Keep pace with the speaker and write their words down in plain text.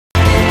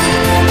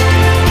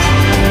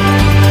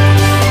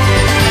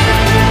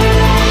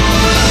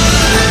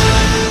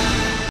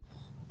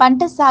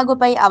పంట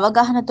సాగుపై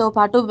అవగాహనతో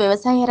పాటు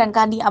వ్యవసాయ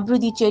రంగాన్ని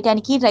అభివృద్ధి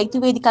చేయడానికి రైతు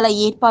వేదికల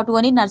ఏర్పాటు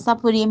అని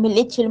నర్సాపూర్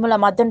ఎమ్మెల్యే చిలుముల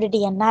మదన్ రెడ్డి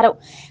అన్నారు.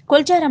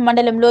 కొల్చారం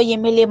మండలంలో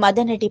ఎమ్మెల్యే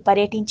మదన్ రెడ్డి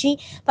పర్యటించి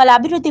పలు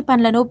అభివృద్ధి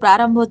పనులను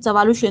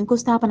ప్రారంభోత్సవాలు,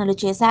 శంకుస్థాపనలు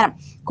చేశారు.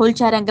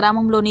 కొల్చారం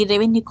గ్రామంలోని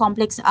రెవెన్యూ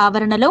కాంప్లెక్స్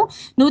ఆవరణలో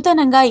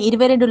నూతనంగా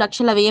 22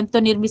 లక్షల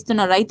వ్యయంతో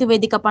నిర్మిస్తున్న రైతు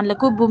వేదిక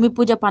పనులకు భూమి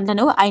పూజ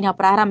పనులను ఆయన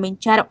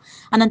ప్రారంభించారు.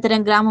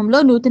 అనంతరం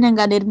గ్రామంలో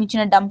నూతనంగా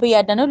నిర్మించిన డంపు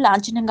యార్డును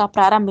లాంఛనంగా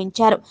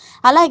ప్రారంభించారు.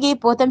 అలాగే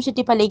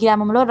పోతంశెట్టిపల్లి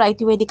గ్రామంలో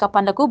రైతు వేదిక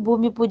పనులకు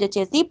భూమి పూజ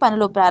చేసి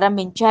పనులు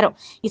ప్రారంభించారు.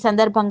 ఈ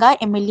సందర్భంగా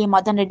ఎమ్మెల్యే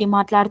మదన్ రెడ్డి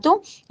మాట్లాడుతూ,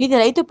 ఇది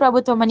రైతు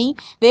ప్రభుత్వమని,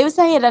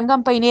 వ్యవసాయ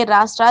రంగంపైనే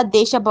రాష్ట్ర,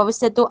 దేశ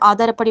భవిష్యత్తు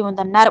ఆధారపడి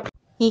ఉందన్నారు.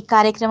 ఈ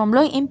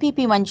కార్యక్రమంలో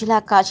ఎంపీపీ మంజులా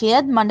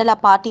కాశీనాథ్, మండల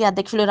పార్టీ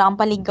అధ్యక్షులు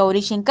రాంపల్లి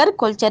గౌరీశంకర్,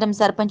 కొల్చారం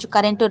సర్పంచ్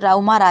కరెంటు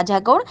రౌమా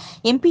రాజాగౌడ్,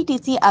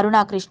 ఎంపీటీసీ అరుణ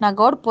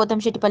కృష్ణగౌడ్,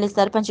 పోతంశెట్టిపల్లి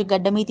సర్పంచ్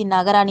గడ్డమీతి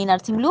నాగరాణి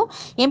నర్సింహులు,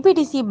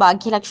 ఎంపీటీసీ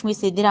భాగ్యలక్ష్మి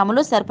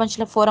సిద్దిరాములు,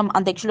 సర్పంచ్ల ఫోరం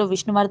అధ్యక్షులు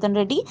విష్ణువర్ధన్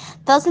రెడ్డి,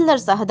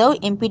 తహసీల్దార్ సహదేవ్,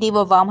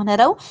 ఎంపీడీఓ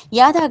వామనరావు,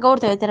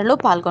 యాదగౌడ్ తదితరులు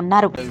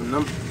పాల్గొన్నారు.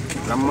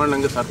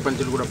 బ్రహ్మాండంగా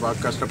సర్పంచులు కూడా బాగా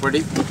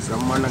కష్టపడి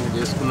బ్రహ్మాండంగా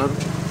చేసుకున్నారు.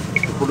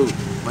 ఇప్పుడు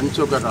మంచి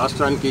ఒక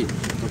రాష్ట్రానికి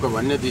ఒక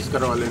వన్య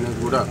తీసుకురావాలనేది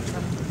కూడా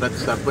ప్రతి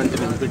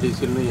సర్పంచ్ని,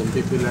 ఎంపీటీసీలను,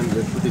 ఎంపీపీలను,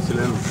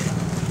 జెడ్పీటీసీలను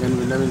నేను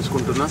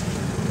విన్నవించుకుంటున్నా.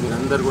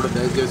 మీరందరూ కూడా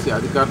దయచేసి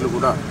అధికారులు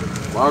కూడా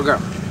బాగా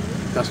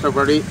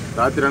కష్టపడి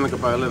రాత్రనక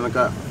పగలనక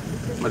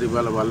మరి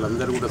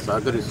వాళ్ళందరూ కూడా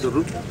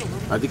సహకరిస్తున్నారు.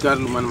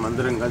 అధికారులు మనం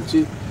అందరం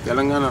కలిసి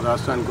తెలంగాణ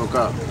రాష్ట్రానికి ఒక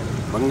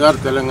బంగారు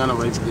తెలంగాణ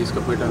వైపు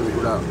తీసుకుపోయడానికి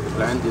కూడా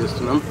ప్లాన్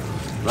చేస్తున్నాం.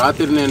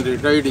 రాత్రి నేను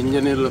రిటైర్డ్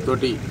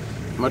ఇంజనీర్లతోటి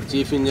మరి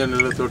చీఫ్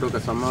ఇంజనీర్లతో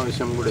ఒక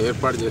సమావేశం కూడా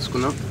ఏర్పాటు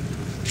చేసుకున్నాం.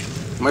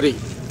 మరి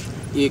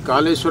ఈ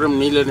కాళేశ్వరం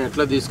నీళ్ళని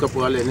ఎట్లా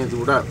తీసుకుపోవాలి అనేది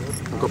కూడా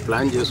ఒక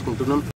ప్లాన్ చేసుకుంటున్నాం.